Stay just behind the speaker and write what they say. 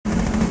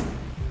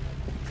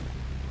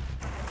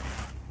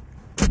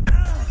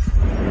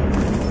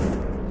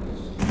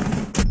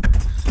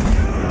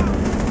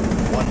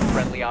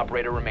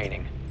operator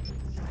remaining.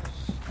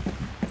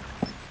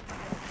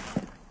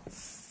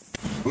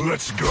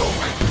 Let's go.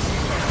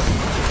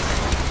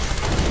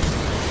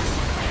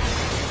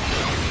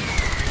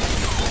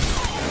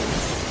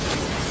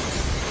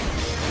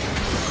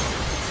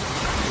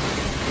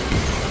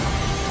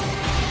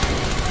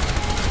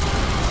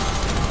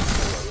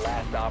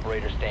 Last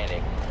operator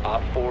standing.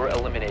 Op 4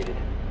 eliminated.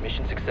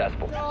 Mission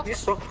successful.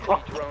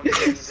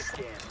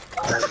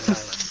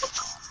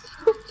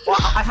 Well,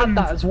 I had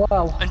that as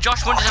well. And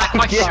Josh wonders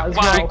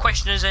why I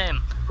questioned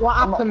him. What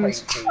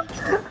happened?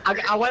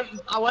 I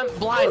went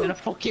blind and a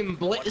fucking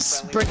blitz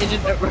sprinted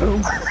into the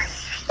room.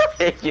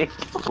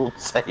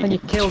 And you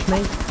killed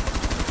me.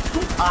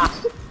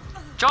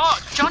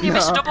 John, you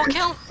missed a double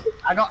kill.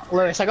 I got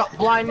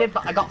blinded,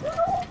 but I got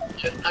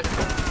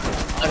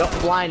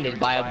blinded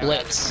by a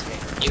blitz.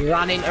 He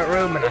ran into the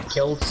room and I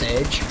killed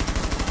Sage.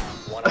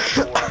 1 of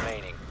 4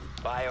 remaining.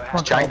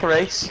 Biohazard Giant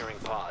race. securing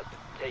pods.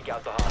 Take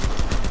out the hostage.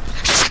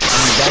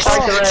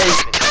 Giant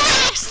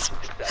race.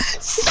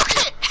 Suck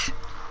it!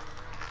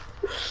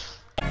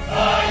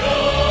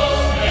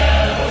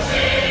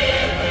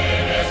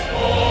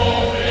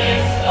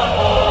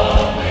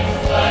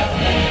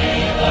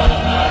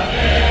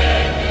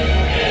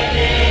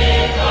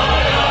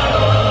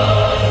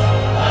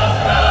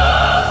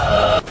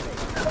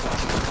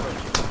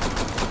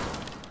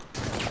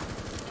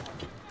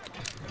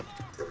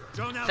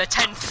 The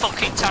 10th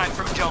fucking time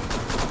from John.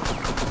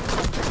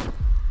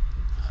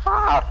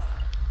 Ah.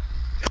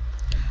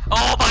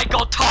 Oh my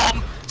god,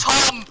 Tom!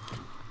 Tom!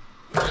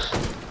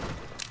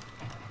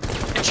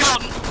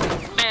 John!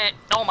 Mate,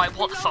 oh my,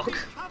 what the fuck?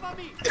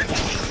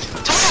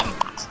 Tom!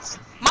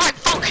 My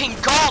fucking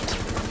god!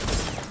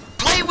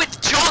 Play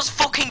with Joe's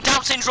fucking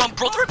Down syndrome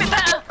brother a bit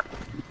better!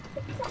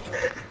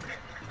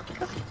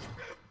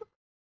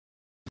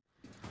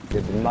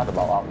 You've been mad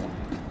about that one.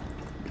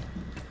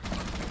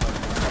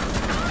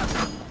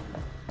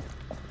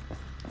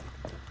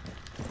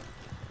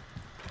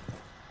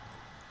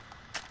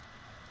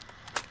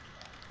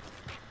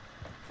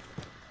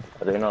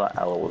 I didn't know that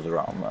Ella was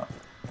around there.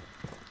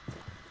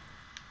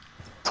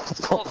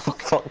 What the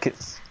fuck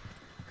is...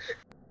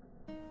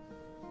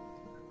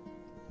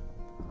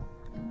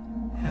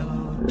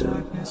 Hello,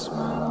 darkness,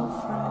 my old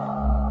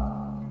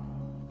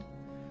friend.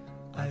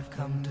 I've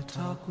come to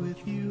talk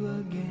with you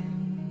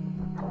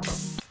again.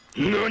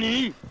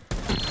 NANI?!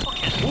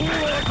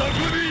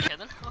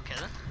 Okay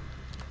then.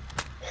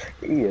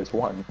 He is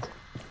one.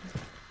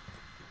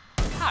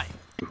 Hi.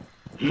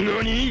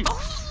 NANI?!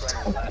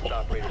 Friendly last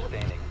operator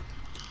standing.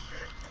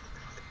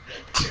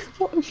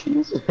 What is she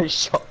using a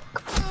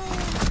shock?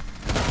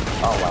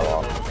 Oh my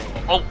lord.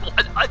 Oh,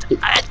 Neutralized.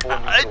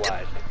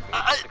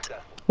 Mission successful.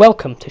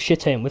 Welcome to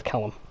Shit In with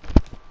Callum.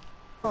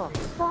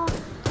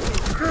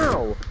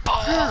 How?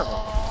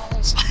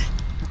 balls!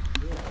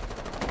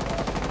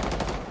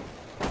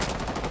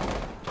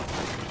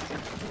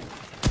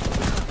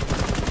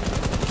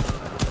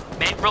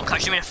 Mate, bro,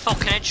 catch you in a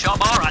fucking headshot,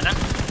 but alright then.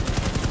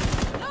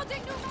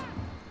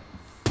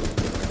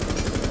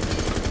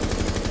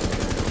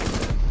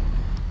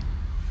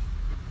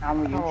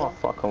 What the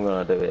fuck I'm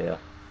gonna do here?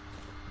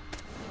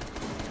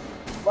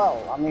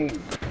 Well, I mean...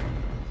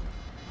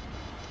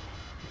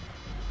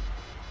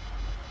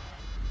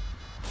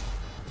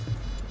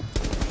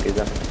 Is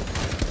that?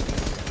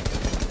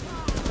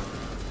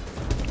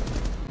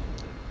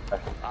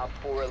 Op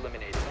 4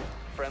 eliminated.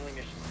 Friendly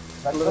mission.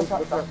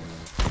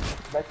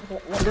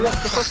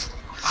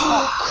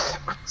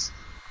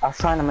 I was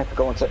trying to make her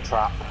go into a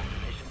trap.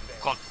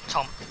 Go on,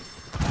 Tom.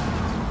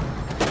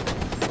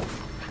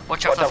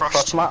 Watch out for frost.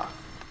 Frost mat.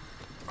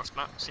 Frost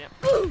mat, see it.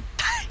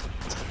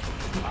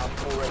 Op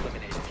 4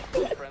 eliminated.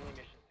 Friendly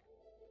mission.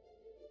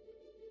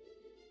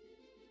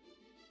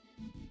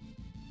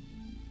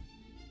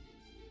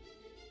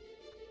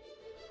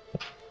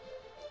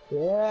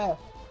 Yeah.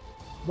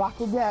 Back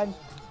again.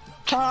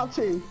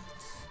 Party.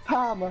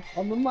 Palmer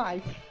on the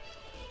mic.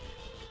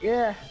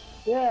 Yeah.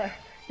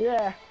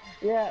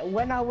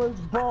 When I was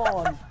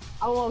born,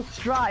 I was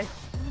strife.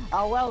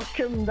 I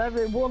welcomed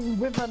everyone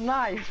with a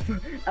knife.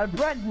 A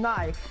bread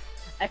knife.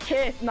 A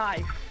cake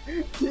knife.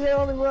 The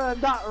only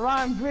word that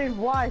rhymes with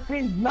wife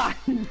is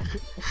knife.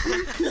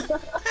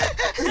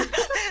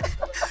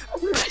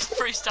 Best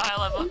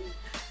freestyle ever.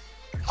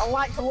 I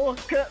like to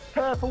look at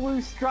purple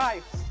loose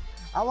stripes.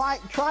 I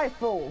like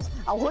trifles.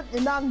 I hunt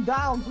your man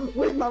down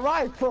with my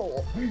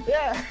rifle.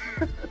 Yeah.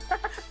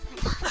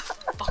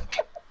 Fuck.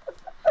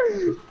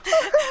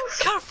 What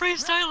kind of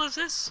freestyle is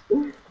this?